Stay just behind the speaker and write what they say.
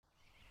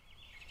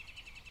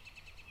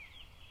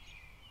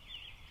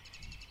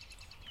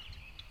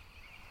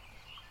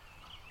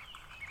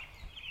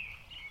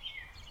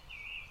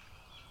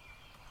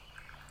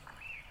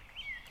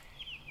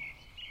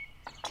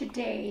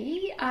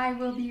Today I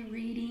will be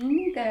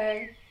reading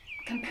the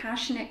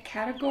compassionate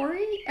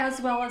category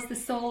as well as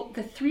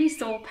the three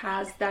soul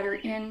paths that are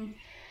in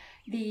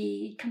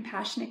the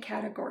compassionate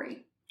category.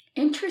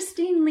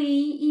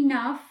 Interestingly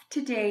enough,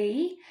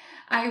 today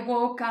I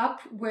woke up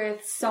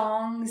with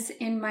songs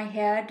in my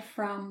head.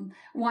 From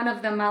one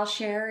of them I'll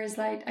share is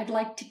like, I'd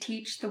like to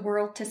teach the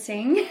world to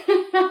sing.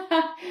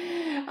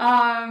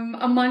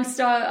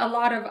 Amongst a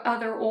lot of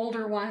other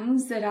older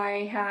ones that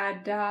I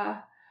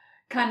had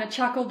kind of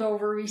chuckled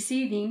over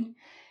receiving.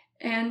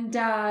 And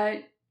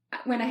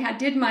when I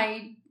did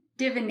my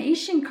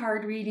divination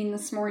card reading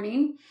this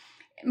morning,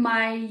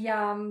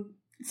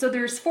 so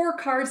there's 4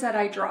 cards that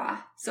I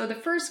draw. So the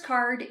first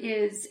card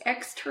is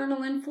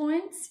external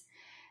influence.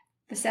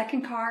 The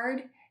second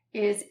card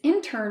is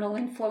internal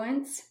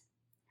influence.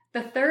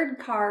 The third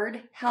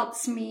card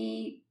helps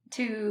me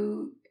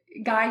to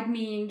guide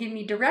me and give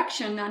me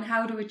direction on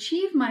how to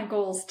achieve my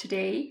goals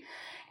today.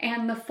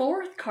 And the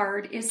fourth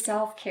card is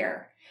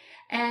self-care.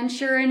 And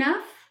sure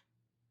enough,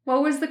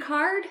 what was the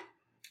card?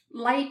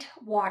 Light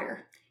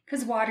water,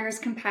 because water is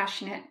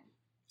compassionate.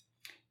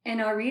 And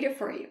I'll read it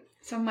for you.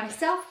 So my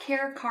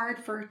self-care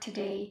card for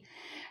today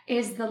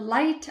is the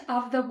light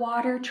of the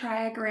water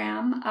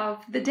triagram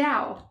of the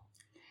Tao.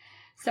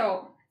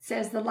 So it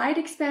says the light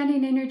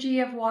expanding energy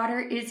of water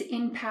is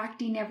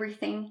impacting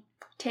everything.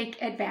 Take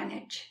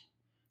advantage.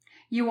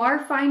 You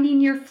are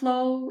finding your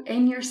flow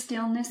and your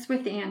stillness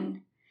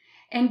within.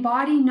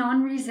 Embody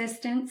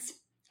non-resistance,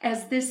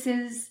 as this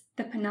is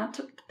the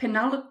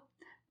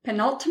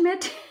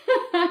penultimate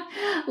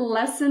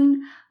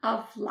lesson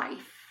of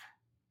life.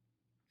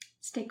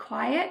 Stay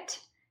quiet.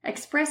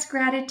 Express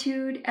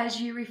gratitude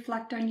as you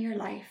reflect on your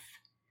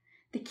life.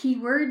 The key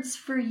words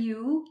for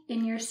you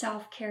in your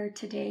self-care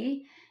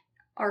today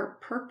are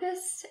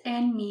purpose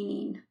and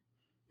meaning.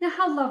 Now,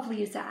 how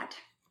lovely is that?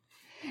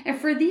 And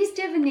for these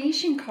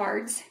divination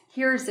cards,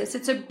 here's this.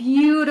 It's a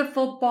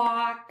beautiful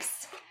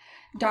box.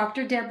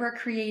 Dr. Deborah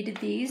created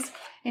these,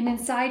 and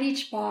inside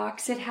each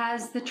box it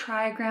has the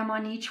triagram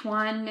on each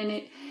one,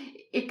 and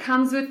it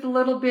comes with a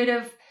little bit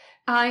of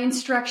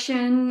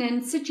instruction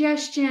and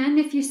suggestion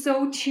if you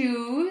so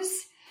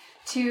choose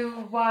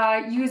to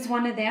use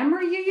one of them,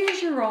 or you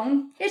use your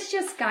own. It's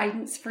just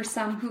guidance for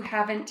some who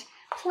haven't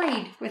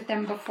played with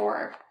them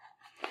before.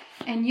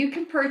 And you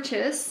can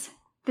purchase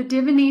the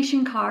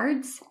divination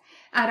cards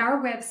at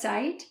our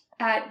website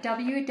at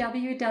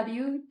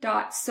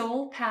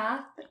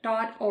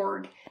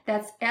www.soulpath.org.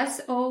 That's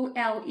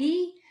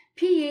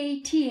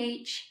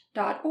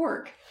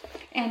SOLEPATH.org.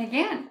 And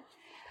again,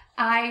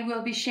 I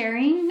will be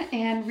sharing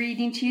and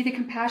reading to you the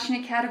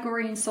compassionate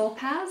category in soul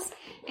paths.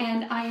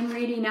 And I am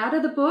reading out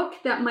of the book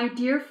that my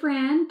dear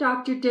friend,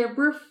 Dr.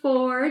 Deborah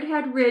Ford,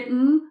 had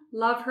written.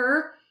 Love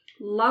her.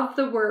 Love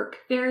the work.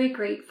 Very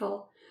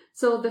grateful.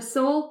 So the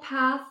Soul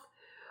Path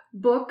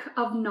Book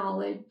of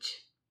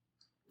Knowledge.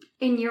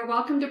 And you're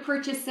welcome to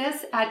purchase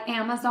this at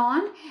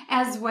Amazon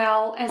as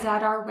well as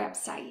at our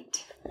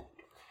website.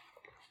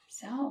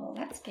 So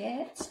let's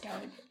get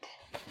started.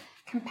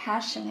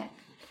 Compassionate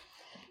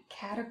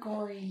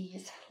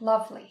categories.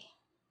 Lovely.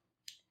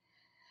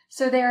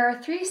 So there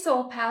are 3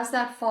 soul paths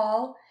that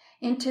fall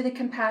into the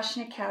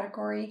compassionate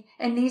category,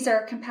 and these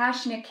are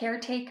compassionate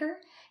caretaker,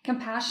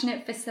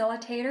 compassionate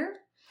facilitator,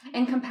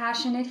 and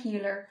compassionate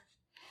healer.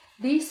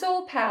 These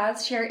soul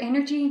paths share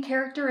energy and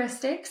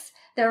characteristics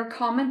that are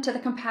common to the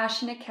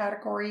compassionate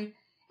category,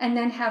 and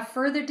then have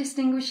further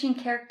distinguishing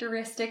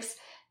characteristics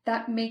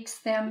that makes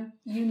them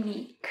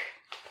unique,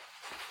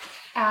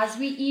 as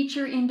we each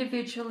are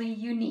individually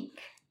unique.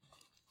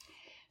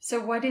 So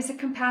what is a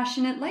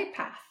compassionate light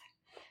path?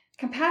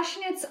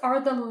 Compassionates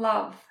are the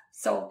love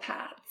soul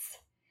paths.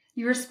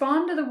 You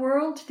respond to the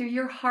world through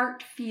your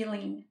heart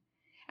feeling.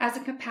 As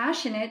a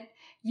compassionate,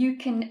 you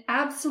can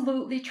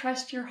absolutely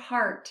trust your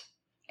heart.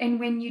 And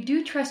when you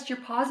do trust your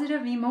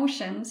positive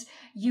emotions,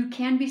 you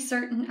can be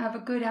certain of a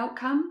good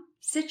outcome,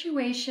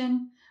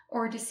 situation,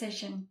 or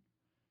decision.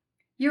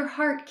 Your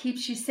heart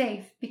keeps you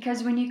safe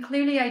because when you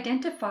clearly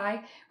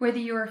identify whether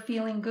you are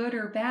feeling good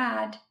or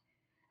bad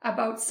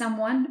about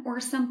someone or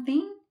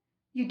something,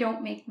 you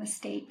don't make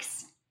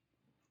mistakes.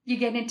 You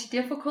get into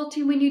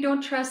difficulty when you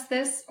don't trust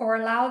this or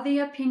allow the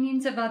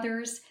opinions of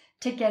others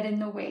to get in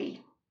the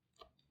way.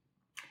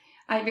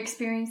 I've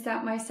experienced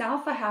that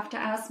myself. I have to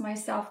ask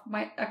myself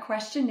a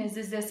question, is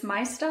this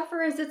my stuff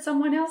or is it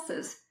someone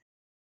else's?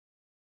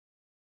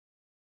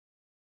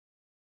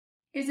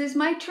 Is this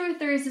my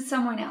truth or is it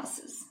someone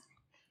else's?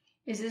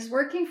 Is this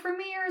working for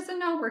me or is it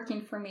not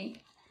working for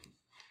me?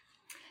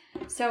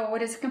 So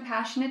what is a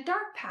compassionate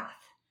dark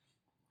path?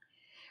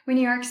 When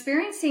you are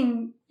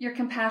experiencing your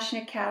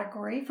compassionate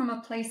category from a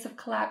place of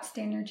collapsed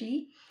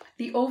energy,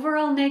 the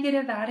overall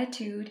negative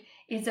attitude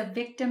is a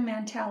victim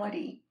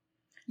mentality.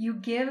 You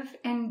give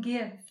and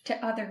give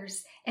to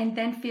others and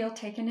then feel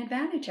taken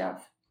advantage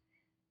of.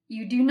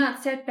 You do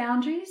not set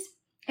boundaries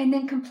and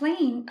then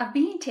complain of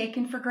being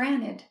taken for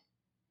granted.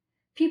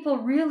 People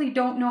really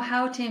don't know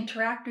how to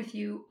interact with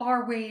you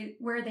or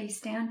where they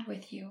stand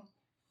with you.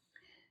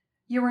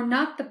 You are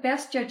not the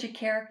best judge of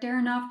character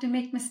and often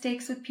make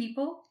mistakes with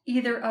people,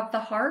 either of the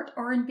heart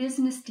or in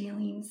business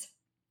dealings.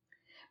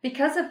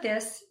 Because of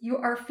this, you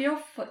are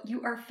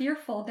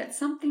fearful that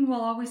something will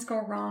always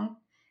go wrong,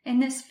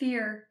 and this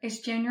fear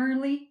is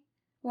generally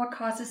what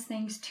causes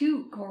things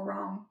to go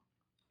wrong.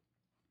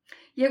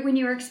 Yet when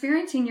you are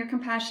experiencing your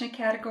compassionate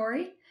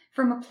category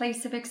from a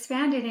place of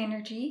expanded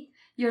energy,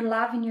 your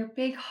love and your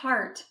big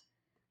heart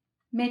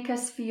make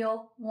us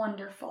feel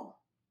wonderful.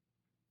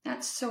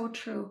 That's so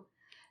true.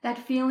 That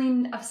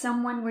feeling of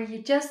someone where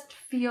you just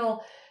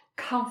feel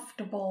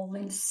comfortable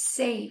and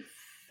safe.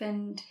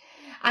 And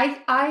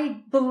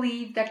I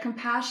believe that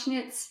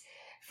compassionates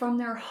from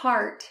their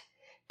heart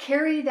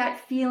carry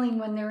that feeling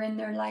when they're in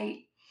their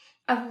light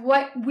of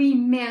what we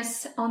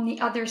miss on the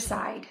other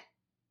side,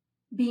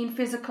 being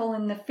physical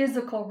in the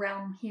physical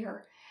realm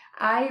here.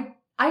 I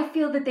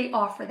feel that they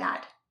offer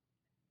that.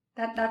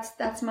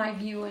 That's my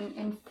view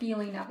and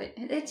feeling of it.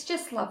 It's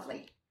just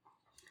lovely.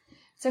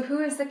 So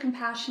who is the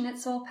compassionate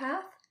soul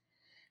path?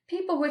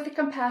 People with a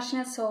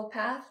compassionate soul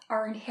path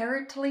are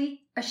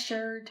inherently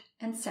assured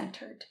and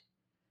centered.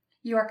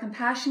 You are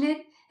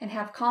compassionate and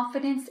have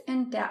confidence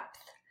and depth,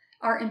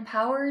 are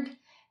empowered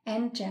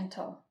and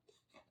gentle.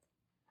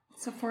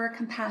 So for a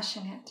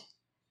compassionate,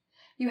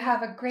 you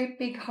have a great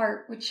big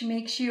heart, which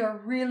makes you a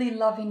really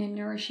loving and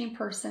nourishing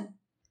person.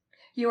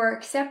 You are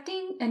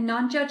accepting and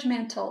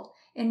non-judgmental,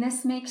 and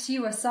this makes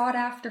you a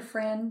sought-after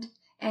friend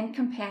and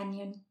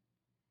companion.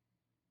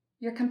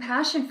 Your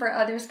compassion for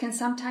others can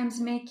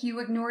sometimes make you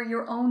ignore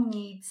your own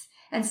needs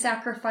and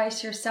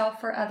sacrifice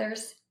yourself for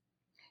others.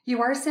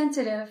 You are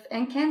sensitive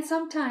and can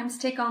sometimes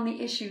take on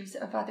the issues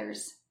of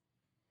others.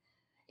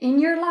 In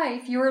your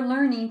life, you are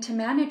learning to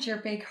manage your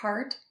big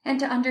heart and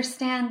to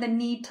understand the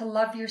need to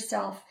love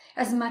yourself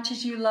as much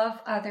as you love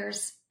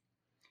others,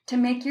 to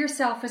make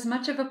yourself as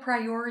much of a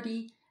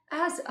priority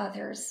as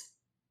others.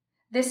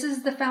 This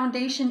is the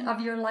foundation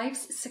of your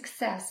life's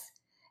success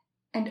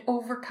and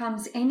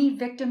overcomes any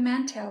victim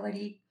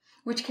mentality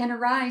which can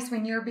arise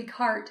when your big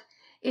heart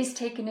is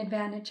taken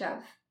advantage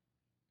of.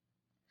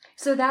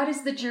 So that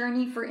is the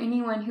journey for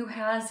anyone who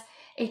has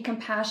a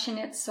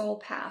compassionate soul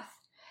path,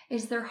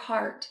 is their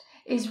heart,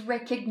 is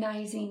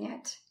recognizing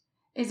it,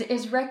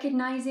 is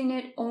recognizing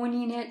it,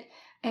 owning it,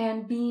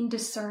 and being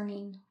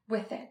discerning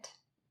with it.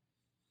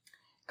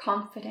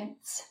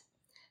 Confidence.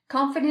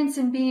 Confidence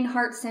and being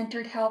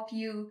heart-centered help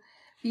you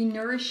be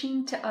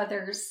nourishing to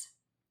others.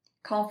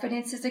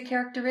 Confidence is a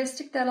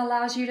characteristic that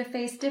allows you to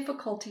face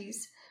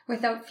difficulties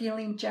without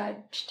feeling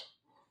judged.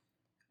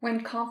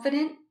 When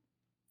confident,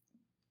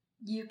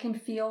 you can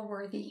feel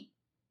worthy.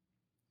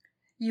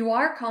 You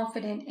are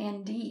confident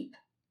and deep.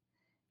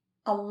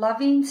 A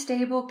loving,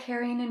 stable,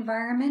 caring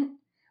environment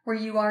where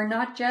you are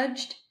not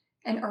judged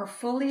and are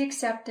fully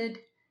accepted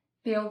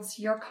builds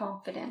your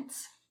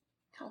confidence.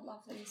 How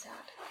lovely is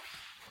that?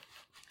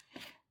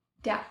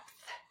 Depth.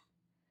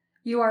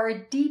 You are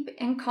a deep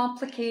and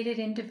complicated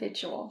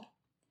individual.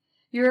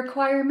 You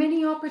require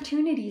many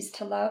opportunities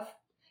to love.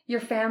 Your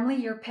family,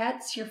 your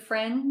pets, your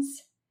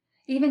friends.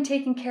 Even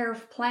taking care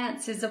of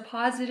plants is a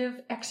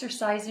positive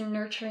exercise in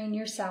nurturing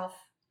yourself.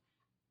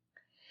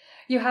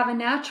 You have a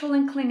natural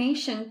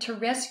inclination to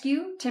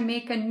rescue, to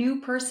make a new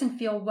person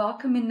feel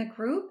welcome in the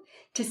group,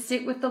 to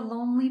sit with the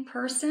lonely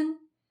person,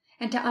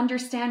 and to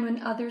understand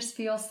when others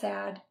feel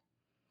sad.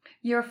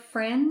 Your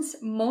friends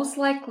most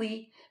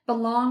likely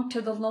belong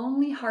to the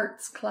Lonely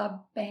Hearts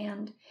Club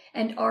band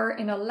and are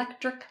an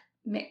electric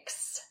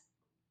mix.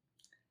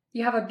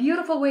 You have a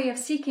beautiful way of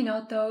seeking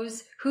out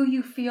those who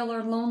you feel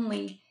are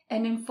lonely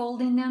and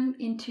enfolding them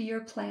into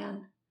your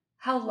plan.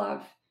 How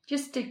love,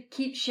 just to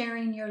keep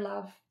sharing your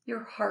love,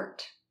 your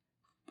heart.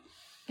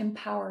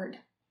 Empowered.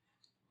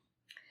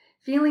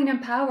 Feeling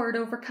empowered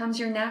overcomes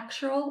your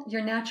natural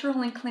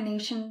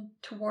inclination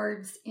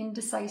towards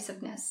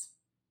indecisiveness.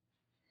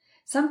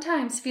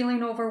 Sometimes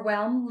feeling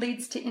overwhelmed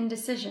leads to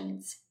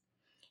indecisions.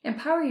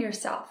 Empower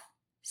yourself,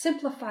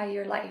 simplify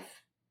your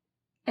life,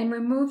 and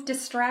remove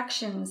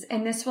distractions,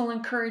 and this will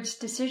encourage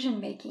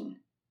decision-making.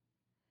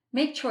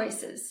 Make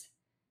choices,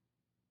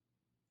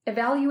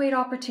 evaluate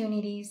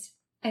opportunities,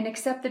 and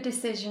accept the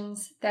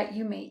decisions that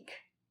you make.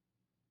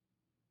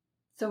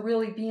 So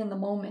really be in the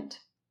moment.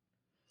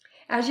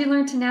 As you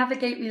learn to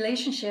navigate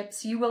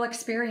relationships, you will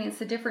experience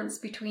the difference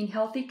between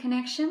healthy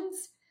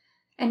connections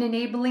and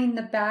enabling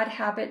the bad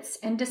habits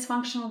and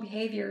dysfunctional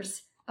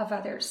behaviors of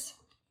others.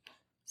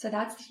 So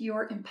that's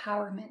your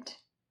empowerment.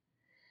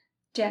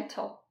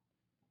 Gentle.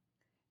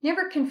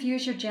 Never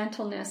confuse your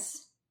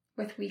gentleness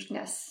with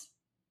weakness.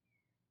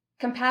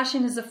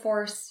 Compassion is a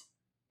force,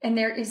 and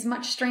there is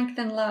much strength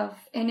in love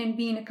and in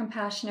being a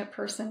compassionate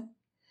person.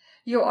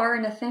 You are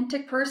an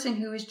authentic person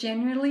who is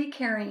genuinely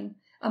caring,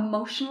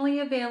 emotionally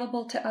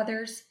available to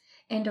others,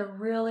 and a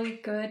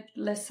really good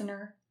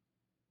listener.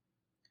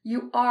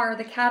 You are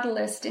the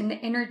catalyst in the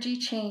energy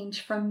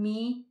change from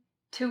me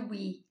to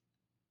we.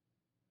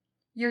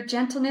 Your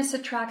gentleness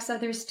attracts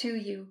others to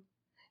you.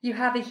 You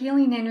have a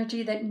healing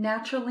energy that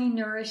naturally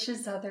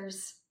nourishes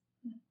others.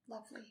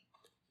 Lovely.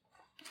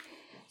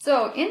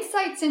 So,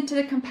 insights into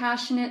the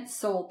compassionate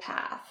soul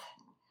path.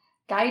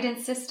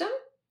 Guidance system.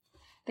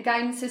 The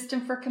guidance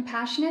system for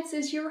compassionates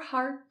is your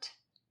heart.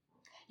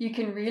 You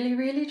can really,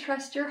 really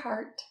trust your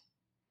heart.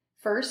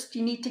 First,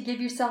 you need to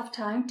give yourself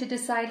time to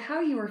decide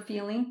how you are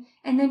feeling,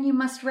 and then you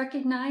must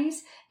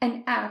recognize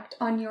and act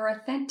on your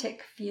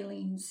authentic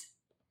feelings.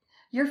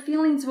 Your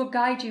feelings will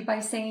guide you by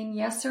saying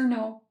yes or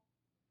no.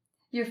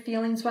 Your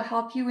feelings will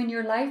help you in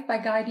your life by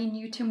guiding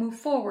you to move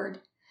forward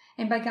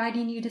and by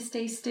guiding you to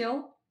stay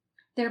still,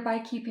 thereby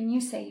keeping you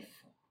safe.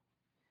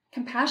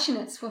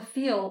 Compassionates will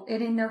feel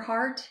it in their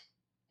heart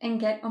and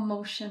get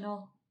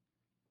emotional.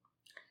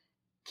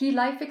 Key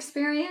life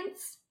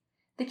experience.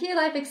 The key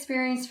life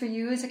experience for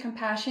you as a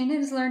compassionate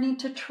is learning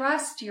to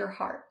trust your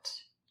heart.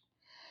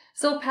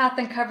 Soul Path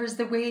uncovers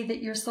the way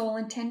that your soul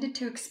intended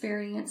to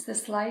experience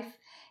this life,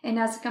 and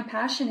as a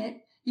compassionate,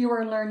 you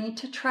are learning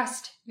to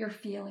trust your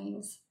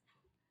feelings.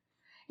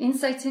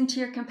 Insights into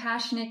your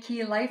compassionate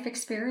key life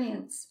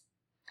experience.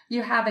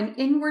 You have an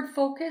inward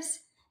focus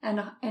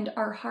and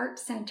are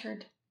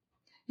heart-centered.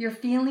 Your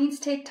feelings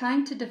take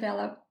time to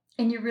develop,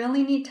 and you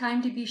really need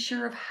time to be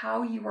sure of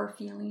how you are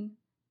feeling.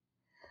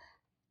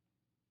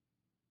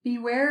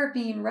 Beware of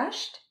being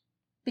rushed,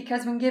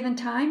 because when given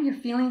time, your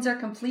feelings are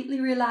completely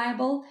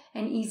reliable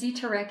and easy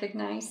to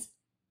recognize.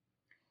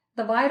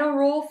 The vital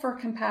role for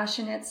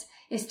compassionates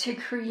is to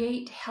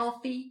create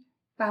healthy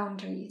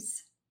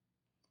boundaries.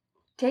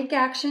 Take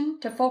action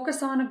to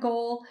focus on a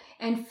goal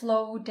and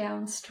flow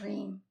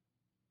downstream.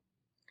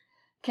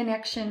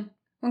 Connection.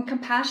 When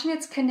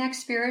compassionates connect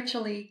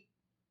spiritually,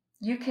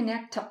 you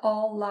connect to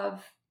all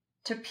love,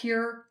 to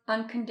pure,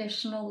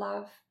 unconditional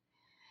love.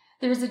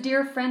 There's a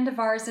dear friend of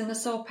ours in the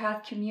Soul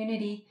Path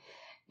community,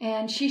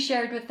 and she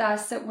shared with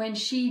us that when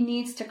she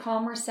needs to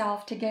calm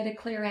herself to get a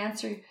clear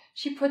answer,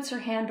 she puts her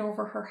hand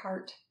over her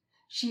heart.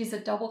 She is a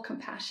double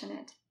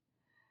compassionate.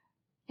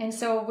 And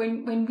so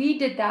when we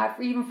did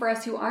that, even for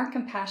us who aren't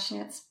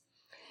compassionates,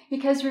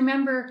 because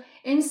remember,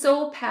 in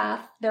Soul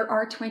Path, there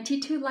are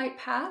 22 light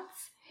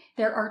paths,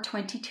 there are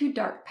 22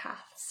 dark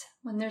paths.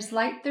 When there's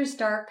light, there's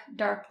dark,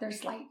 dark,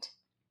 there's light.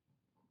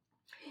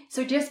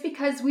 So just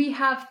because we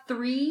have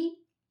 3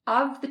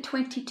 of the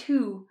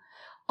 22,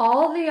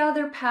 all the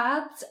other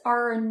paths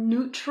are a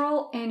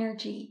neutral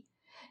energy,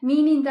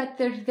 meaning that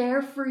they're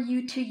there for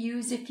you to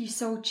use if you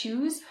so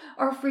choose,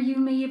 or for you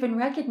may even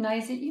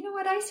recognize it. You know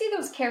what? I see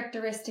those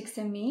characteristics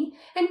in me,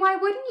 and why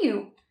wouldn't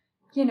you?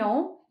 You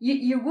know,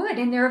 you would,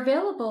 and they're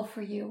available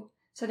for you.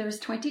 So there's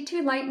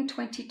 22 light and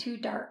 22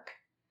 dark.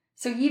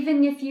 So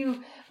even if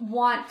you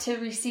want to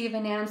receive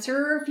an answer,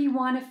 or if you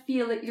want to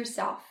feel it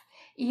yourself,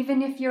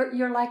 even if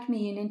you're like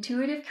me, an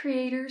intuitive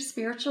creator,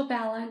 spiritual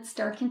balance,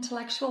 dark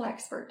intellectual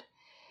expert,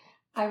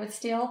 I would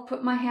still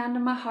put my hand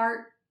on my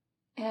heart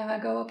and I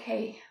go,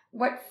 okay,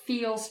 what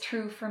feels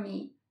true for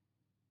me?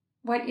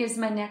 What is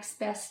my next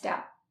best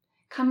step?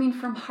 Coming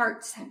from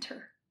heart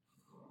center.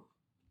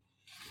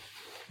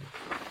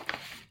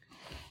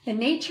 The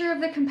nature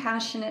of the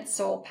compassionate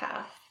soul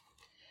path.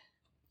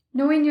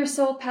 Knowing your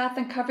soul path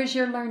uncovers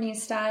your learning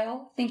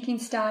style, thinking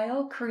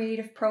style,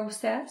 creative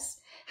process,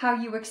 how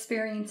you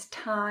experience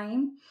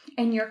time,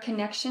 and your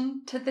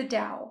connection to the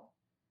Tao.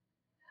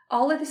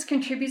 All of this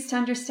contributes to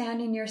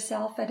understanding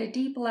yourself at a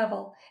deep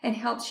level and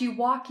helps you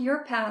walk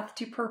your path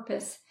to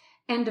purpose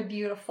and a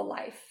beautiful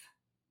life.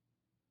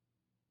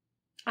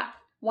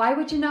 Why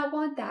would you not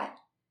want that?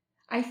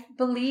 I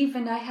believe,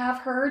 and I have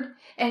heard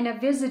and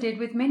have visited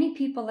with many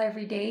people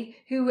every day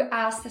who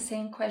ask the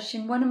same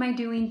question. What am I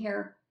doing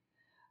here?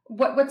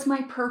 What's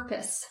my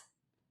purpose?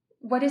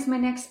 What is my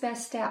next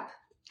best step?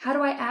 How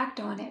do I act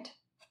on it?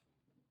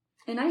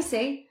 And I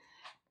say,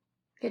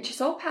 get your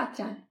soul path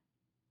done.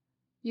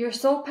 Your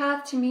soul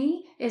path to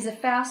me is a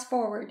fast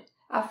forward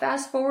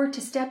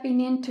to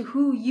stepping into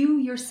who you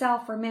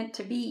yourself are meant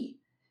to be.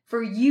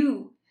 For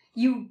you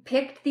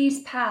picked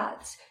these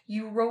paths,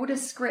 you wrote a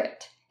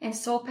script, and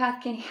Soul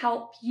Path can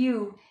help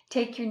you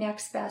take your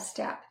next best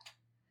step.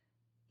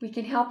 We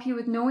can help you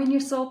with knowing your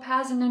soul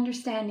paths and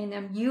understanding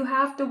them. You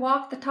have to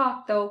walk the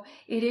talk, though.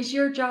 It is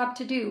your job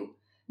to do.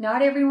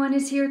 Not everyone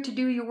is here to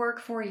do your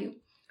work for you,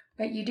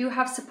 but you do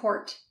have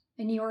support,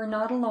 and you are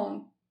not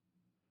alone.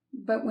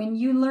 But when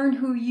you learn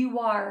who you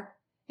are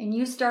and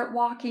you start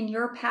walking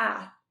your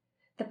path,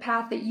 the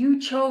path that you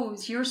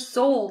chose, your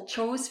soul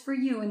chose for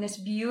you in this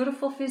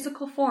beautiful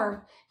physical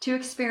form to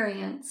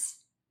experience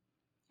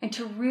and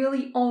to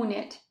really own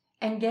it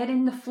and get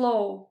in the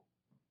flow,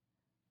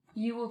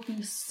 you will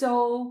be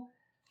so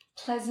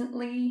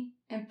pleasantly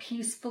and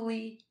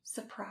peacefully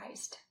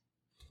surprised.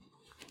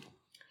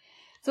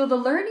 So the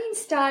learning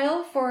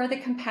style for the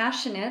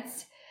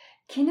compassionates,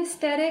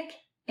 kinesthetic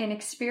and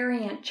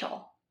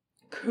experiential.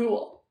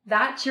 Cool.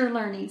 That's your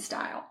learning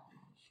style.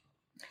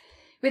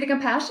 With a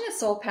compassionate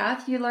soul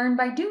path, you learn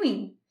by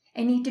doing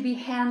and need to be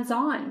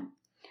hands-on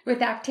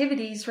with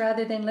activities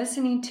rather than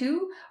listening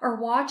to or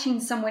watching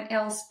someone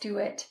else do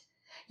it.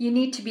 You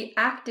need to be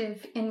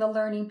active in the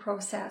learning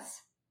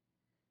process.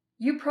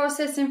 You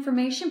process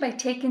information by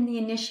taking the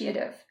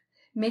initiative,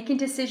 making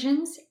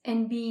decisions,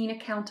 and being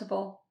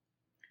accountable.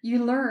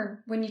 You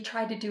learn when you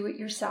try to do it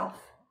yourself.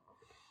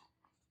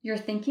 Your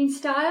thinking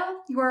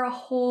style, you are a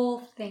whole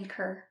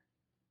thinker.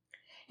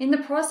 In the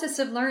process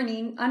of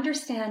learning,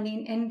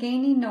 understanding, and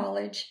gaining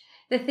knowledge,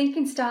 the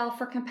thinking style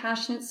for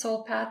Compassionate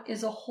Soul Path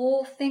is a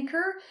whole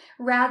thinker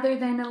rather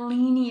than a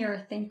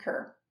linear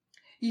thinker.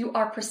 You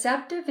are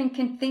perceptive and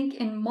can think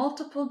in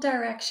multiple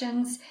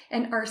directions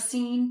and are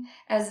seen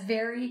as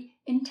very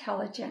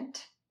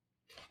intelligent.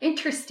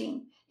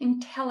 Interesting,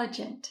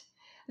 intelligent,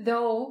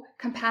 though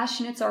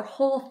compassionates are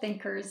whole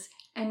thinkers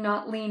and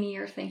not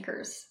linear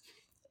thinkers.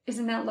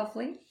 Isn't that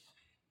lovely?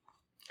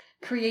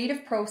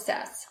 Creative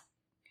process.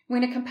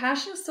 With a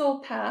Compassionate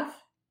Soul Path,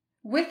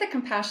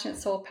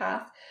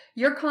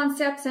 your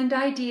concepts and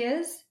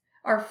ideas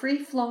are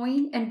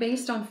free-flowing and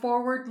based on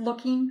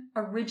forward-looking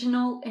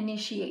original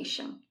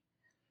initiation.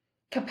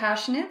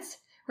 Compassionates,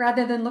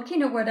 rather than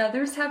looking at what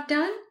others have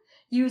done,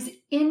 use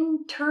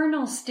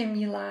internal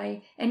stimuli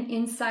and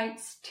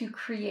insights to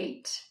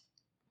create.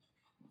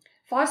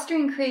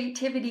 Fostering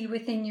creativity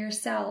within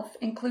yourself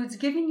includes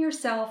giving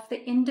yourself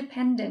the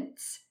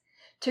independence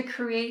to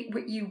create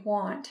what you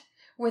want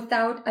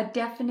without a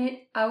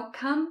definite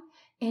outcome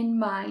in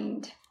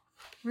mind.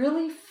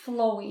 Really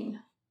flowing.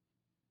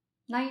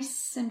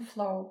 Nice and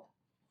flow.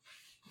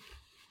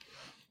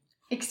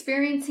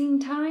 Experiencing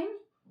time.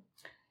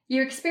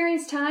 You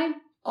experience time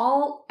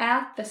all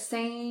at the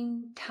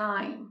same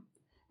time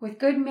with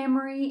good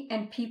memory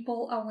and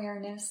people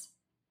awareness.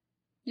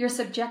 Your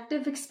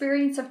subjective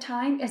experience of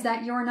time is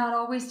that you're not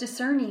always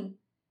discerning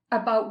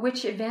about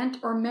which event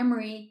or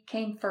memory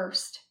came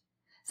first.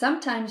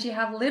 Sometimes you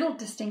have little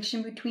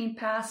distinction between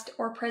past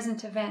or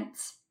present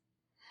events.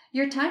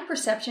 Your time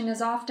perception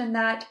is often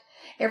that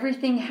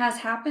everything has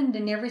happened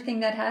and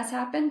everything that has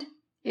happened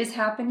is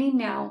happening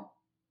now.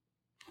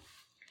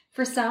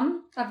 For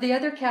some of the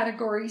other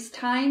categories,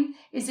 time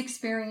is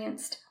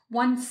experienced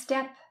one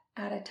step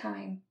at a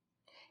time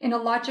in a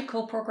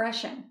logical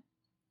progression.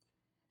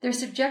 Their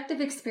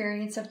subjective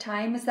experience of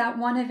time is that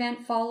one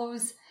event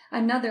follows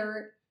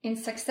another in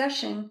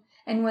succession,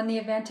 and when the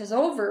event is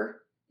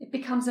over, it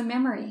becomes a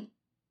memory.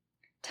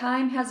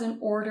 Time has an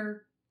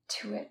order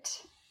to it.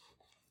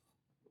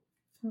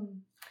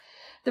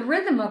 The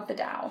rhythm of the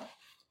Tao.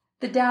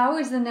 The Tao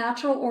is the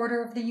natural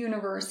order of the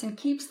universe and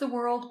keeps the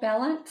world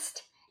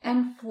balanced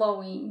and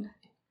flowing.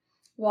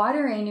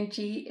 Water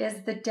energy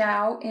is the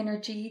Tao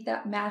energy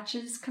that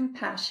matches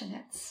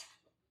compassionates.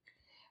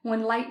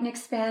 When light and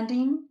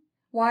expanding,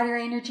 water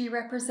energy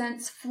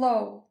represents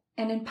flow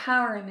and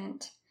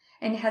empowerment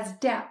and has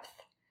depth,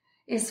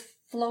 is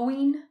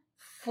flowing,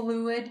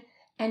 fluid,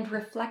 and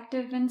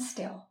reflective and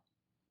still.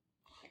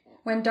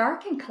 When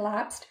dark and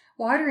collapsed,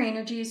 water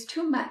energy is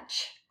too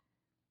much.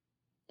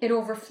 It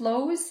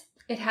overflows,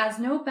 it has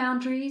no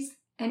boundaries,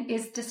 and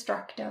is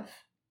destructive.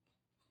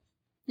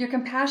 Your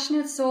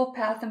Compassionate Soul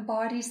Path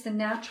embodies the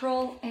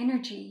natural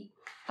energy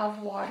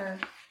of water.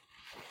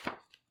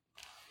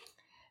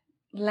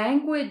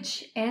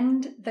 Language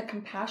and the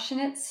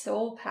Compassionate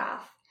Soul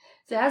Path.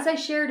 So as I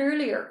shared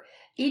earlier,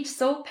 each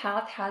soul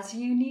path has a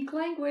unique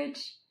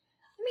language.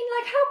 I mean,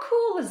 like, how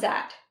cool is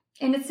that?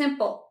 And it's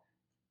simple.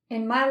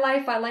 In my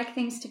life, I like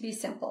things to be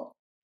simple.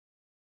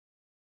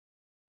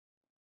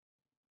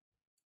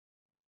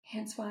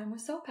 Hence why I'm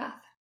with Soul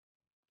Path.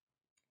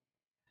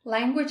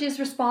 Language is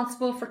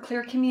responsible for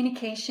clear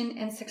communication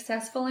and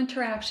successful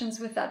interactions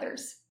with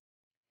others.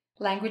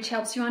 Language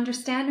helps you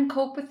understand and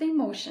cope with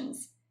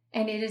emotions,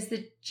 and it is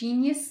the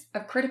genius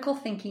of critical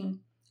thinking,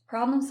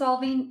 problem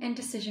solving, and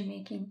decision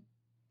making.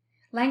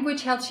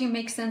 Language helps you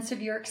make sense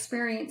of your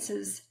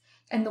experiences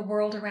and the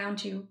world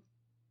around you.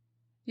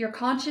 Your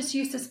conscious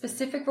use of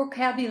specific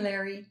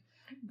vocabulary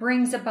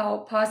brings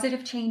about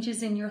positive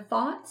changes in your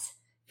thoughts,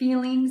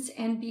 feelings,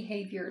 and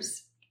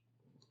behaviors.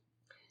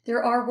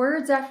 There are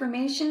words,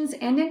 affirmations,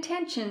 and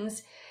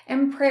intentions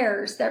and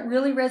prayers that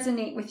really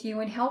resonate with you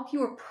and help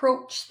you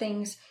approach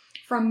things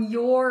from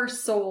your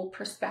soul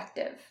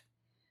perspective.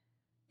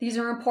 These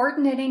are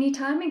important at any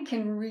time and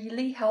can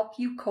really help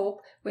you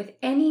cope with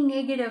any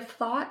negative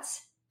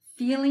thoughts,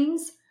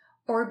 feelings,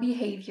 or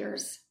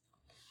behaviors.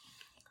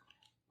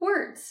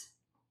 Words.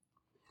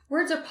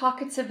 Words are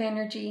pockets of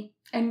energy,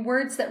 and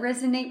words that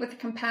resonate with the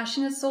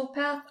Compassionate Soul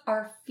Path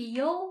are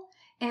feel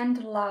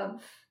and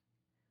love,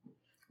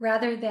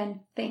 rather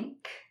than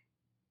think.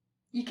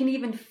 You can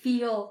even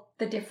feel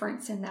the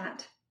difference in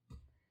that.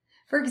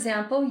 For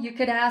example, you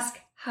could ask,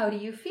 how do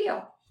you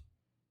feel?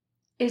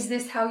 Is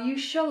this how you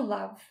show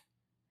love?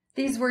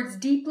 These words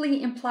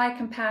deeply imply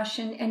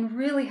compassion and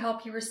really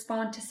help you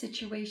respond to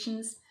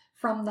situations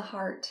from the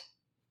heart.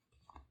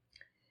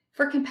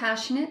 For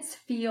compassionates,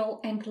 feel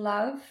and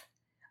love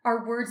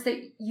are words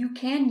that you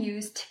can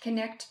use to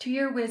connect to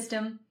your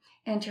wisdom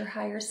and your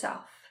higher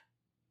self.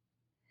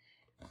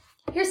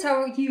 Here's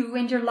how you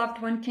and your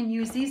loved one can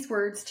use these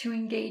words to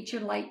engage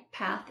your light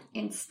path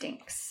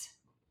instincts.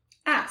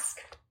 Ask,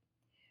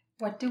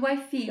 what do I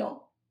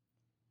feel?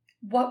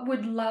 What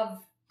would love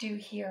do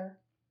here?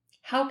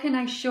 How can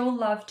I show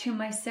love to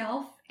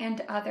myself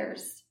and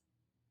others?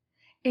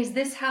 Is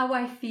this how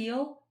I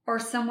feel, or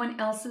someone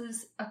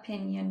else's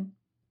opinion.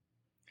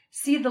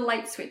 See the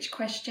light switch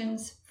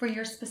questions for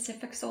your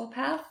specific soul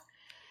path.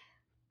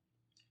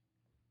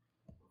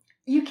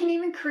 You can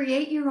even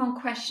create your own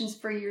questions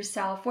for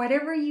yourself,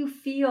 whatever you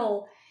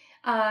feel.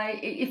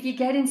 If you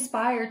get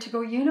inspired to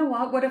go, you know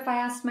what if I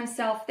asked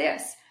myself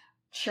this?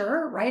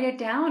 Sure, write it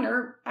down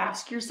or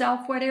ask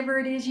yourself whatever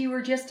it is you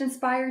were just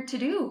inspired to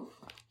do.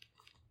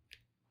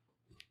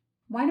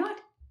 Why not?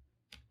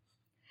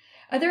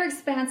 Other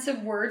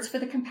expansive words for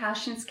the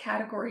compassionate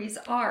categories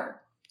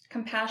are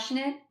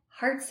compassionate,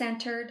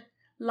 heart-centered,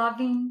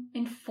 loving,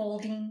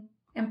 enfolding,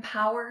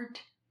 empowered,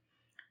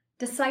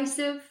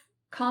 decisive,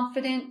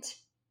 confident,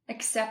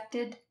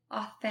 accepted,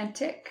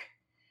 authentic,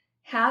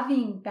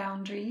 having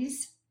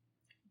boundaries,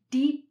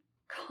 deep,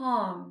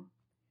 calm,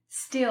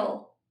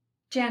 still,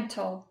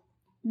 gentle,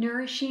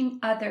 nourishing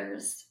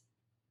others,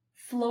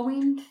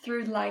 flowing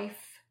through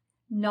life,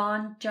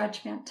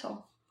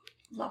 non-judgmental.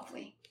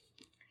 Lovely.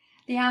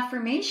 The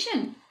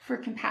affirmation for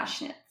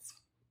compassionates.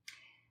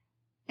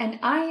 An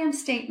I am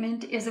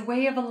statement is a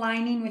way of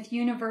aligning with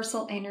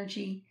universal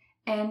energy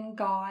and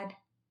God.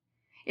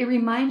 It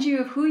reminds you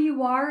of who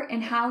you are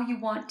and how you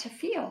want to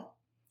feel.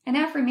 An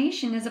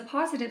affirmation is a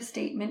positive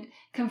statement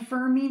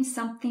confirming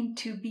something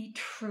to be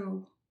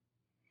true.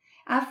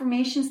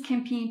 Affirmations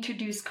can be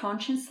introduced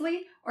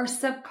consciously or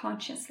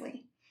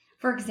subconsciously.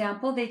 For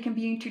example, they can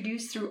be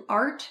introduced through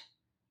art,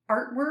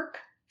 artwork,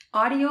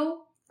 audio,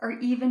 or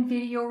even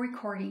video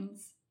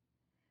recordings.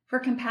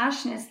 For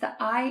compassionates, the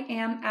I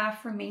am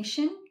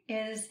affirmation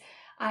is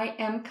I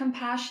am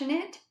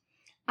compassionate,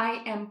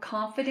 I am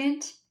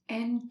confident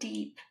and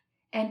deep,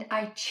 and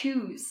I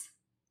choose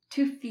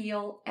to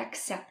feel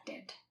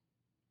accepted.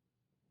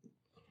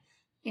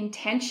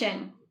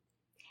 Intention.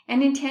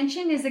 An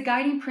intention is a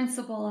guiding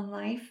principle in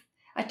life,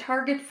 a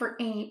target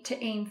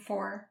to aim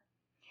for.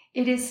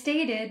 It is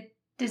stated,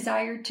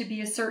 desired to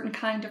be a certain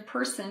kind of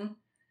person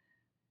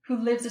who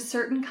lives a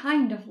certain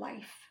kind of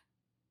life.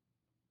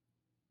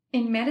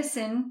 In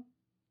medicine,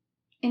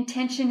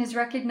 intention is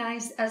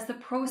recognized as the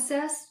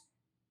process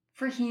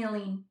for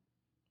healing.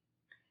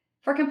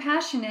 For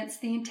compassionates,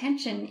 the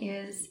intention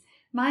is,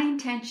 my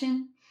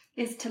intention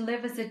is to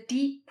live as a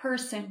deep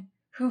person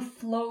who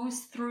flows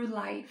through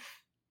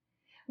life,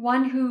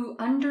 one who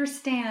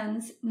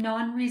understands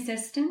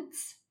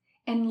non-resistance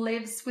and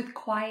lives with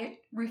quiet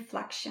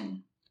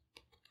reflection.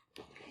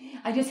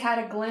 I just had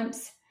a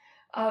glimpse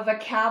of a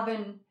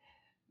cabin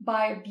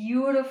by a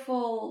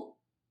beautiful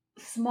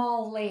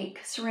small lake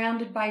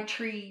surrounded by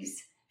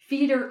trees.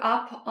 Feet are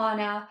up on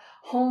a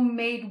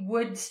homemade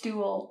wood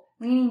stool,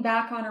 leaning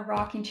back on a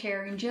rocking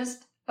chair and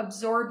just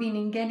absorbing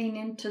and getting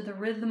into the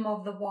rhythm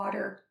of the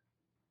water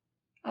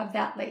of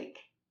that lake.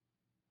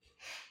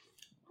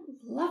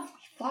 Lovely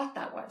thought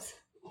that was.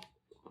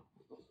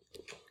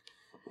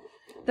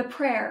 The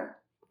prayer.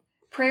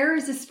 Prayer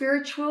is a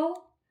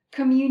spiritual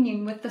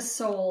communion with the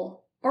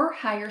soul or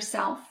higher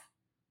self,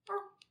 or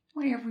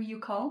whatever you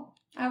call.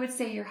 I would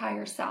say your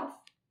higher self.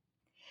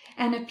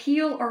 An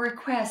appeal or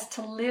request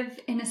to live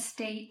in a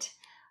state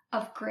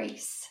of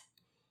grace.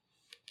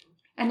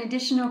 An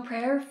additional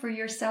prayer for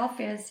yourself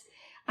is,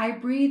 I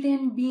breathe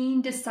in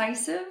being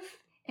decisive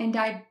and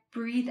I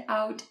breathe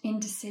out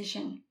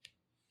indecision.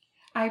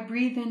 I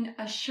breathe in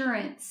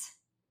assurance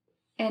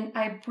and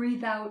I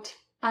breathe out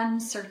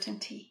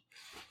uncertainty.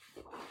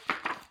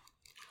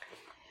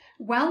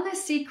 Wellness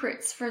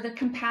secrets for the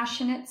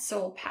compassionate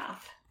soul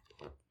path.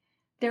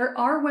 There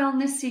are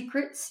wellness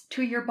secrets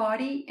to your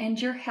body and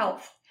your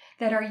health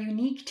that are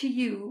unique to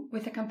you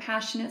with a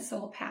compassionate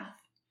soul path.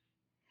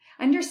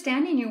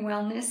 Understanding your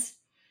wellness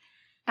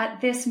at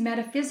this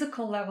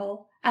metaphysical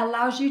level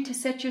allows you to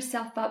set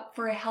yourself up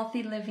for a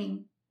healthy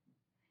living.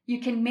 You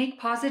can make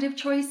positive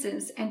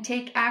choices and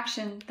take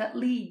action that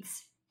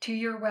leads to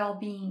your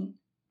well-being.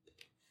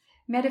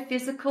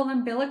 Metaphysical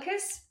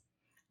umbilicus.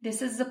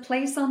 This is a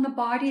place on the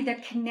body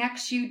that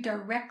connects you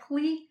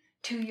directly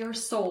to your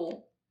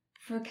soul.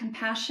 For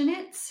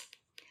compassionates,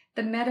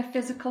 the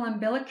metaphysical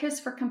umbilicus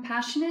for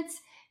compassionates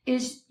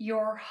is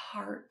your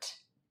heart.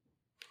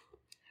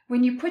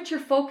 When you put your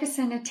focus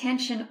and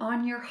attention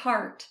on your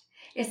heart,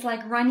 it's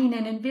like running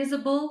an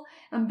invisible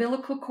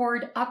umbilical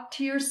cord up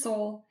to your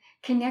soul,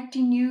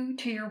 connecting you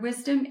to your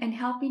wisdom and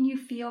helping you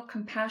feel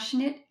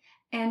compassionate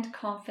and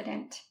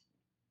confident.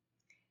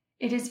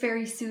 It is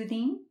very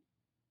soothing.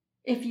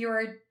 If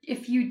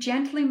you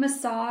gently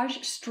massage,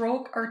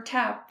 stroke, or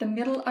tap the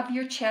middle of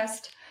your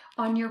chest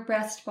on your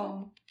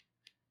breastbone.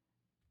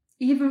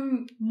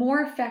 Even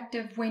more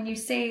effective when you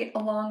say it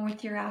along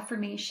with your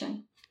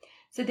affirmation.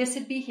 So this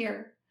would be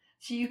here.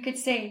 So you could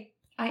say,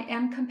 I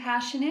am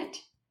compassionate,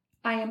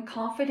 I am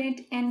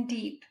confident and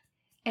deep,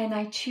 and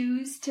I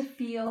choose to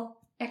feel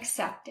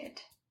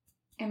accepted.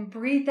 And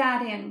breathe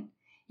that in.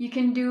 You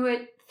can do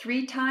it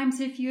 3 times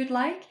if you'd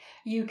like.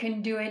 You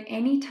can do it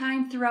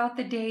anytime throughout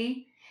the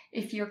day.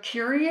 If you're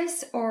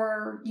curious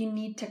or you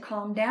need to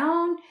calm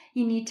down,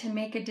 you need to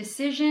make a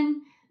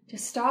decision,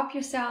 just stop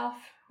yourself,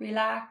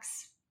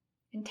 relax,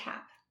 and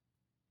tap.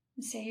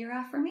 And say your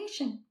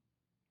affirmation.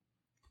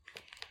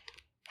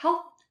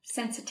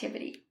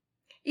 sensitivity.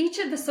 Each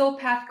of the soul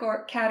path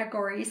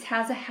categories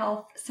has a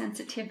health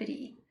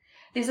sensitivity.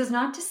 This is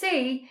not to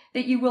say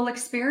that you will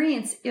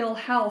experience ill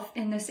health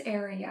in this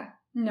area.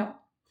 No.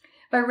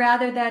 But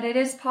rather that it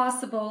is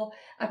possible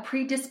a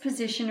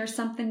predisposition or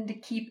something to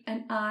keep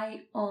an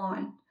eye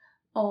on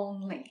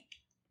only.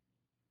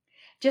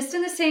 Just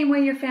in the same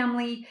way your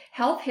family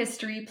health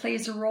history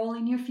plays a role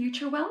in your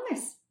future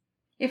wellness.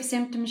 If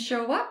symptoms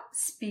show up,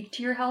 speak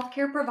to your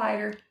healthcare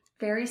provider.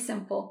 Very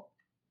simple.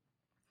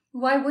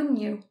 Why wouldn't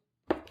you?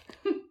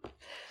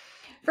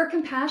 For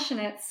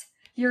compassionates,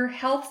 your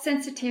health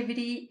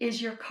sensitivity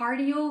is your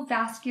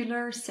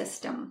cardiovascular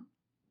system.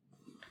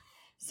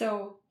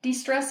 So,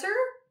 de-stressor,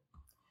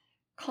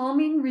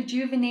 calming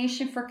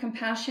rejuvenation for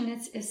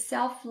compassionates is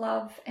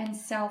self-love and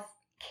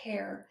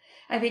self-care,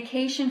 a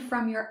vacation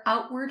from your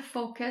outward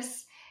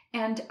focus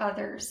and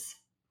others.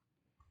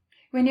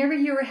 Whenever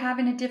you are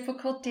having a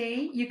difficult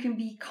day, you can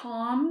be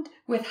calmed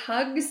with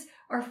hugs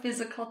or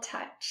physical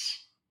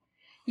touch.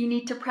 You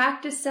need to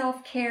practice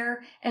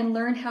self-care and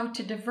learn how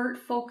to divert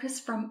focus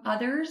from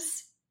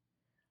others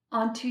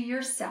onto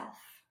yourself.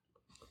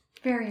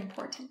 Very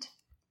important.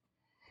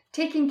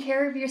 Taking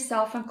care of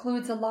yourself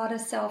includes a lot of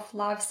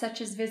self-love,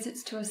 such as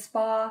visits to a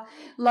spa,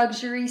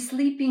 luxury,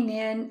 sleeping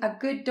in, a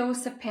good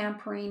dose of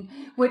pampering,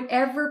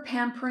 whatever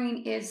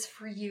pampering is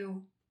for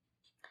you.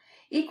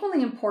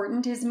 Equally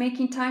important is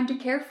making time to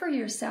care for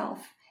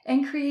yourself,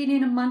 and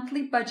creating a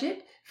monthly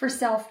budget for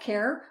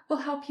self-care will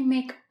help you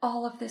make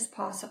all of this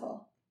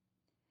possible.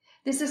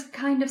 This is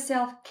kind of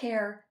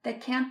self-care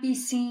that can't be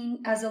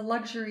seen as a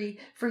luxury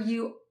for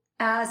you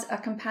as a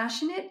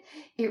compassionate.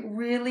 It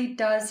really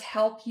does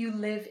help you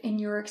live in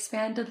your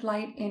expanded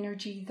light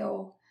energy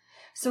though.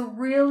 So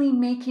really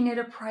making it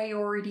a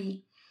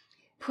priority.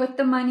 Put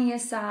the money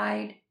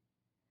aside,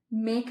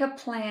 make a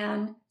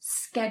plan,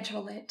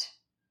 schedule it.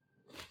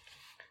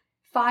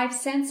 5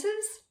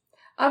 senses.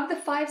 Of the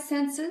 5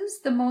 senses,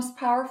 the most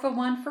powerful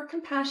one for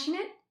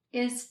compassionate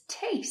is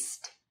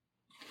taste.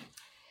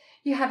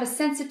 You have a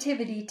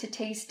sensitivity to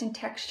taste and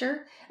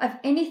texture of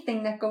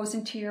anything that goes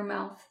into your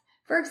mouth.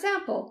 For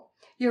example,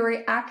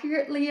 you're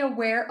accurately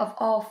aware of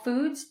all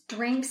foods,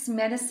 drinks,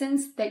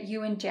 medicines that you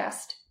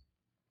ingest.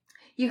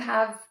 You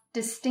have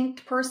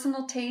distinct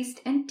personal taste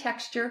and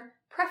texture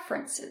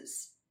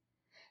preferences.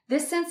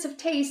 This sense of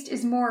taste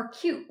is more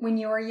acute when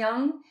you are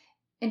young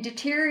and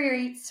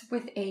deteriorates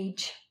with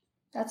age.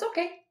 That's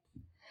okay.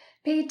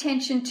 Pay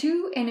attention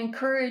to and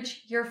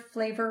encourage your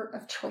flavor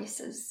of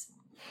choices.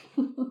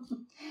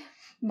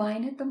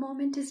 Mine at the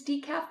moment is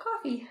decaf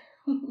coffee.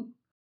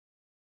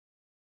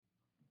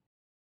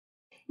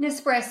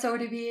 Nespresso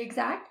to be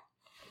exact,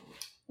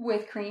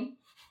 with cream.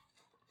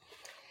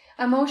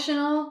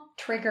 Emotional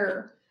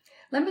trigger.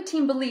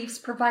 Limiting beliefs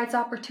provides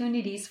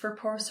opportunities for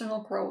personal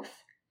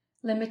growth.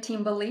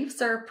 Limiting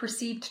beliefs are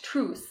perceived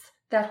truths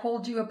that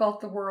hold you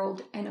about the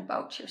world and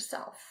about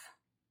yourself.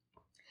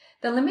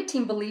 The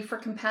limiting belief for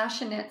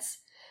compassionates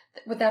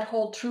that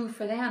hold true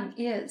for them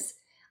is,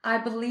 I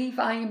believe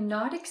I am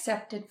not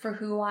accepted for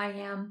who I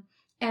am,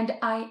 and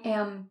I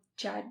am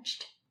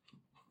judged.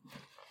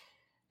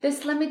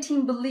 This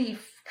limiting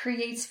belief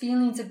creates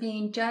feelings of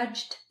being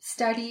judged,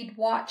 studied,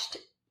 watched,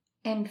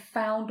 and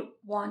found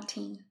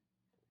wanting.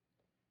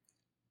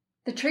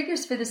 The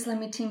triggers for this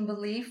limiting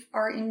belief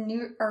are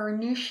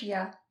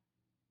inertia,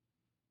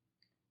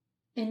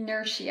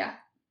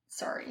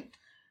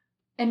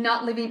 and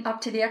not living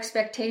up to the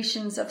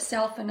expectations of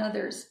self and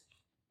others.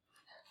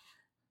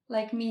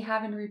 Like me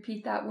having to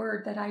repeat that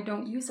word that I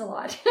don't use a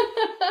lot.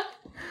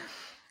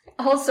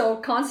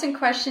 Also, constant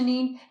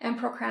questioning and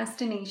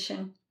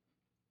procrastination.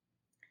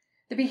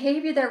 The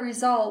behavior that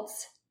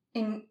results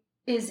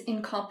is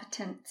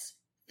incompetence,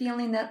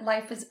 feeling that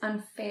life is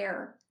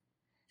unfair,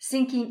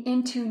 sinking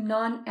into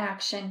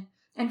non-action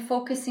and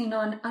focusing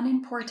on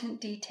unimportant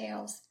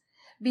details,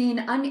 being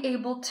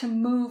unable to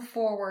move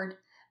forward,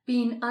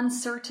 being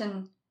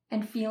uncertain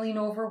and feeling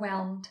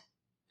overwhelmed.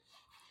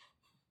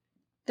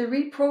 The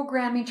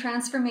reprogramming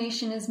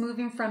transformation is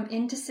moving from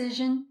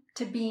indecision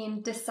to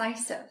being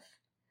decisive,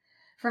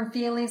 from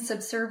feeling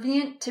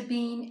subservient to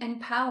being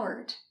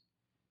empowered,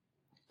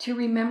 to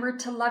remember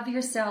to love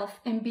yourself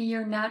and be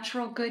your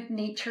natural,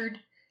 good-natured,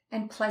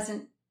 and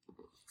pleasant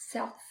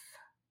self,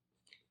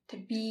 to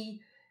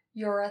be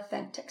your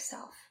authentic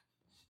self.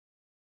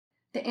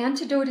 The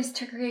antidote is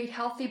to create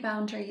healthy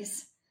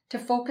boundaries, to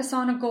focus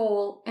on a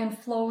goal and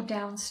flow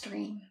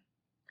downstream.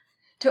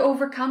 To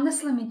overcome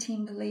this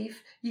limiting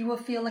belief, you will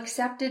feel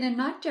accepted and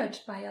not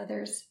judged by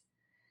others.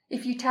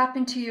 If you tap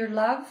into your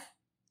love,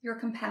 your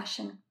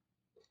compassion.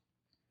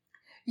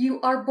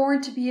 You are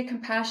born to be a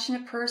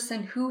compassionate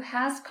person who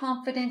has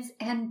confidence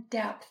and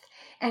depth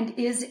and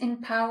is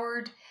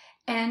empowered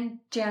and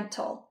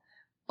gentle.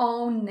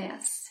 Own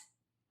this.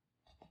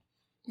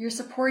 Your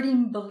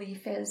supporting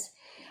belief is,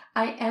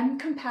 I am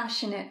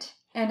compassionate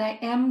and I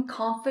am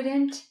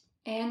confident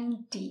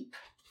and deep.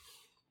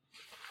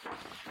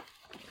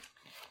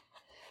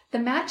 The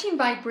matching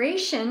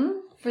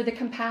vibration for the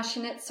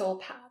compassionate soul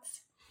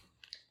paths.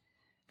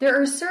 There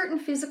are certain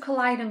physical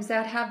items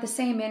that have the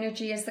same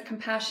energy as the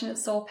compassionate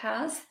soul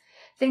paths,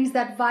 things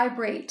that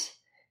vibrate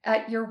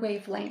at your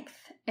wavelength.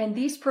 And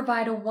these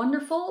provide a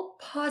wonderful,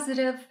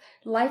 positive,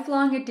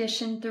 lifelong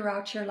addition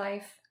throughout your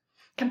life.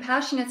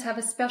 Compassionates have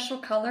a special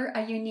color,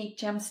 a unique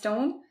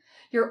gemstone,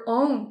 your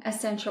own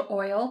essential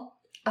oil,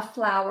 a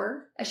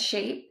flower, a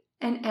shape,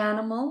 an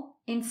animal,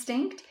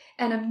 instinct,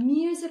 and a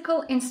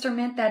musical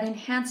instrument that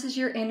enhances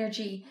your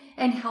energy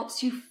and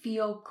helps you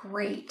feel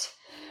great.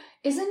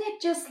 Isn't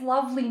it just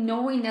lovely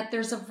knowing that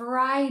there's a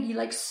variety,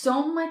 like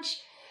so much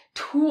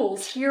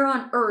tools here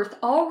on earth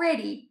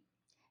already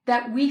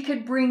that we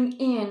could bring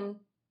in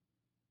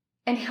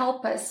and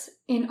help us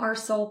in our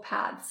soul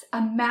paths,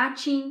 a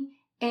matching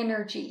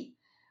energy.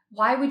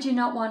 Why would you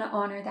not want to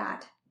honor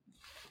that?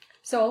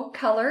 So,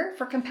 color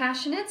for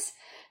compassionates.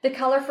 The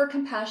color for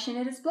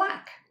compassionate is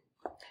black.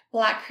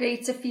 Black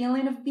creates a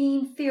feeling of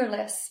being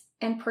fearless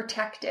and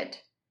protected.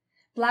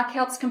 Black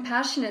helps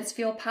compassionates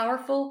feel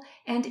powerful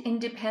and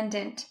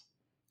independent.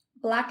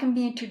 Black can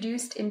be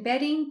introduced in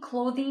bedding,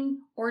 clothing,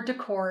 or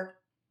decor.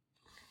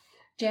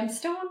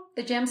 Gemstone.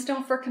 The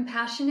gemstone for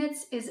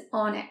compassionates is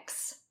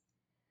onyx.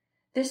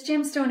 This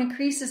gemstone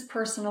increases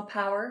personal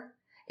power.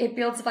 It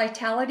builds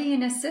vitality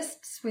and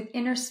assists with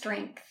inner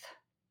strength.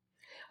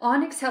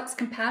 Onyx helps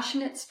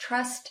compassionates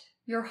trust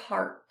your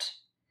heart.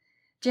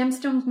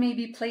 Gemstones may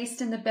be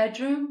placed in the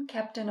bedroom,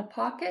 kept in a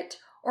pocket,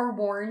 or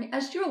worn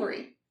as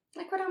jewelry,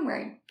 like what I'm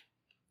wearing.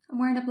 I'm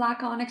wearing a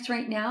black onyx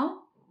right now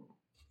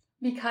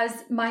because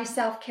my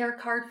self-care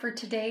card for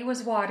today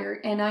was water,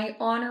 and I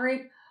honor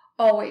it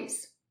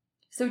always.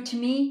 So to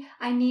me,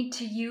 I need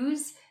to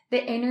use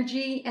the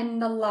energy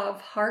and the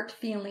love, heart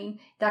feeling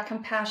that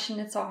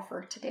compassionates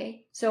offer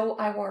today. So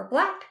I wore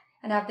black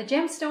and I have the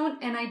gemstone,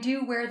 and I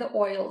do wear the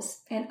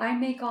oils, and I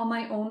make all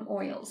my own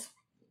oils.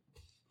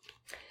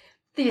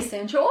 The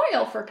essential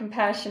oil for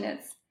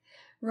compassionates,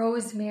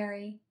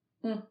 rosemary,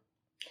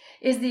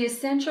 is the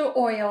essential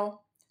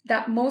oil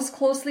that most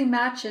closely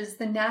matches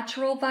the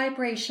natural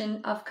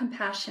vibration of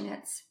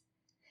compassionates.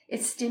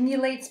 It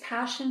stimulates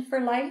passion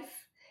for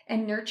life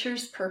and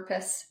nurtures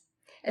purpose.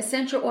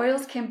 Essential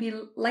oils can be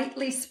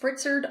lightly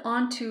spritzered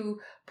onto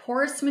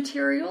porous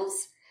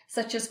materials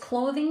such as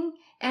clothing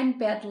and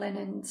bed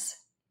linens.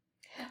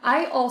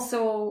 I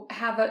also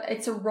have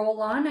it's a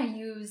roll-on. I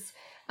use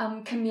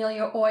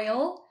camellia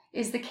oil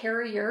is the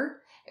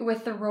carrier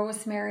with the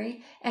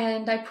rosemary,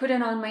 and I put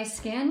it on my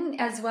skin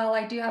as well.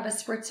 I do have a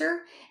spritzer,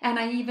 and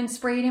I even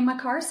spray it in my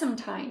car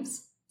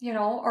sometimes,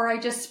 or I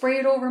just spray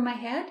it over my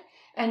head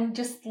and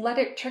just let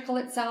it trickle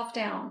itself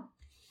down.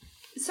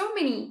 So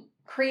many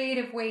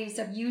creative ways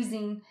of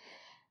using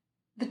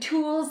the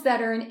tools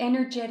that are an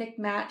energetic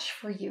match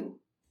for you.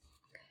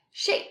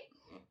 Shape.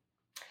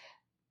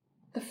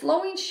 The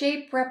flowing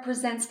shape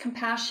represents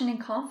compassion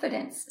and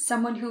confidence,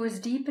 someone who is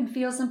deep and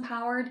feels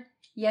empowered,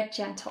 yet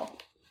gentle.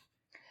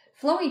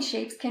 Flowing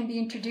shapes can be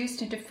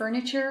introduced into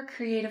furniture,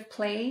 creative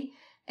play,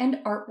 and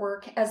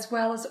artwork, as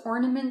well as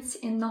ornaments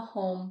in the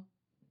home.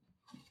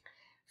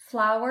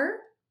 Flower.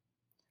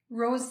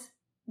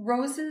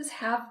 Roses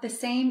have the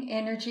same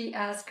energy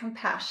as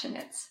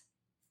compassionates.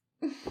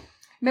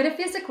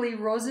 Metaphysically,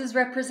 roses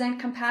represent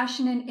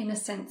compassion and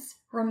innocence,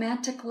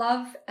 romantic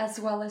love, as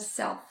well as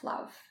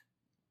self-love.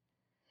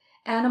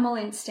 Animal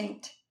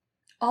instinct.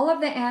 All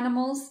of the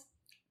animals,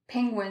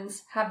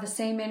 penguins, have the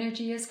same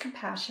energy as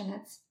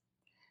compassionates.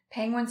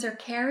 Penguins are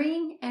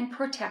caring and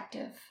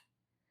protective.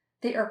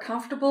 They are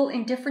comfortable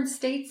in different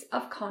states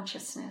of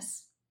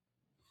consciousness.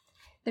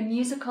 The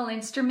musical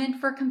instrument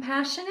for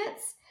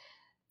compassionates.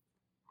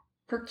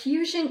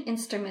 Percussion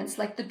instruments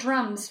like the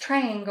drums,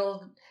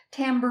 triangle,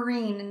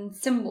 tambourine, and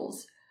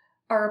cymbals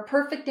are a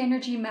perfect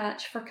energy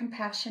match for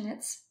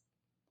compassionates.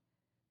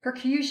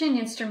 Percussion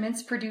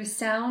instruments produce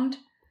sound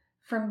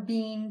from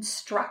being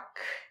struck.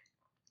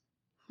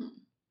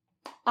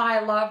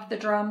 I love the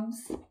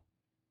drums.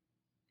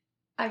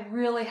 I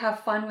really have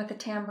fun with the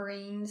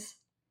tambourines.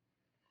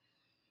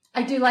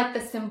 I do like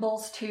the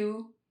cymbals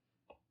too.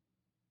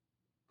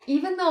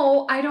 Even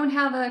though I don't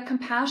have a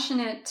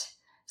compassionate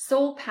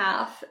soul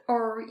path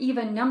or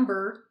even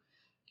number,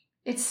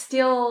 it's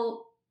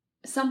still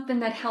something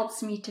that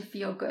helps me to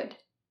feel good.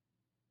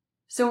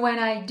 So when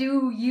I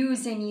do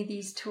use any of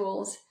these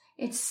tools,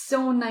 it's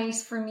so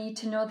nice for me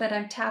to know that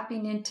I'm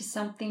tapping into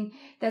something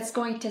that's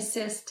going to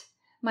assist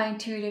my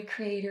intuitive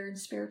creator and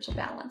spiritual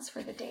balance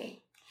for the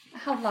day.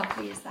 How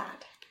lovely is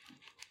that?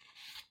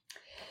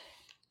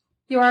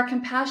 You are a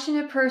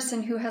compassionate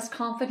person who has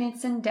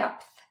confidence and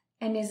depth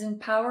and is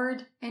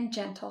empowered and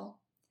gentle.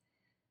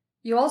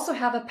 You also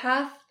have a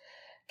path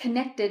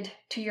connected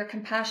to your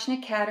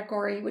compassionate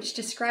category, which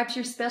describes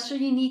your special,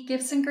 unique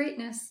gifts and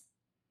greatness.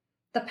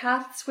 The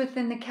paths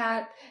within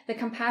the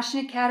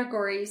compassionate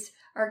categories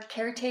are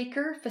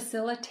caretaker,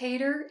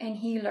 facilitator, and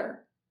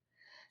healer.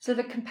 So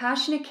the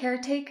compassionate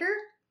caretaker,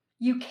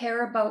 you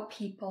care about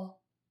people.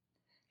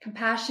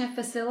 Compassionate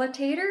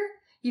facilitator,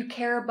 you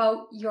care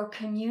about your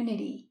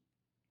community.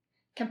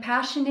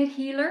 Compassionate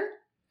healer,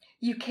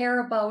 you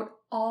care about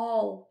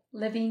all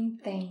living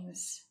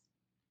things.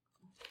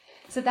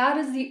 So that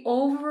is the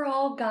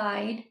overall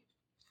guide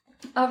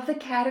of the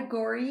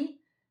category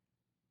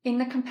in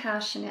the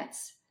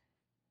Compassionates.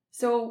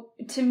 So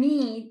to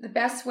me, the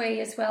best way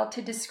as well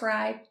to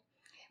describe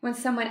when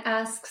someone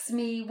asks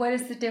me what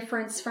is the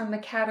difference from the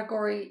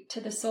category to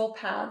the soul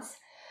paths,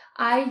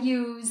 I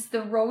use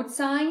the road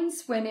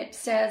signs when it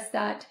says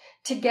that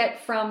to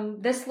get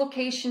from this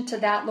location to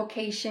that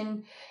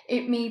location,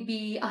 it may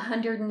be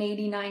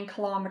 189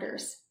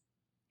 kilometers.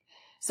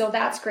 So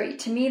that's great.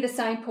 To me, the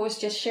signpost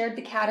just shared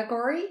the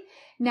category.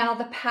 Now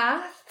the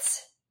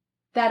paths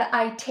that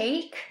I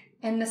take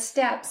and the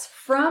steps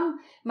from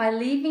my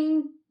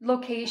leaving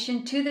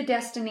location to the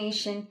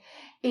destination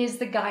is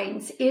the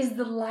guidance, is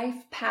the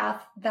life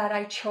path that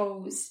I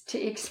chose to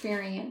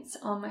experience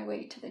on my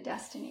way to the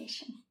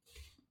destination.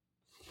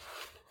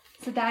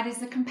 So that is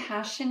the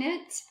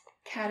compassionate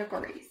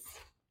categories.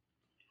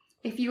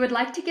 If you would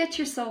like to get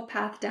your soul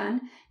path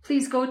done,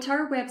 please go to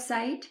our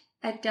website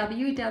at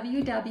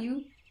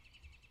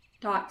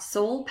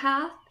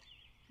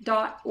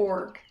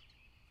www.soulpath.org.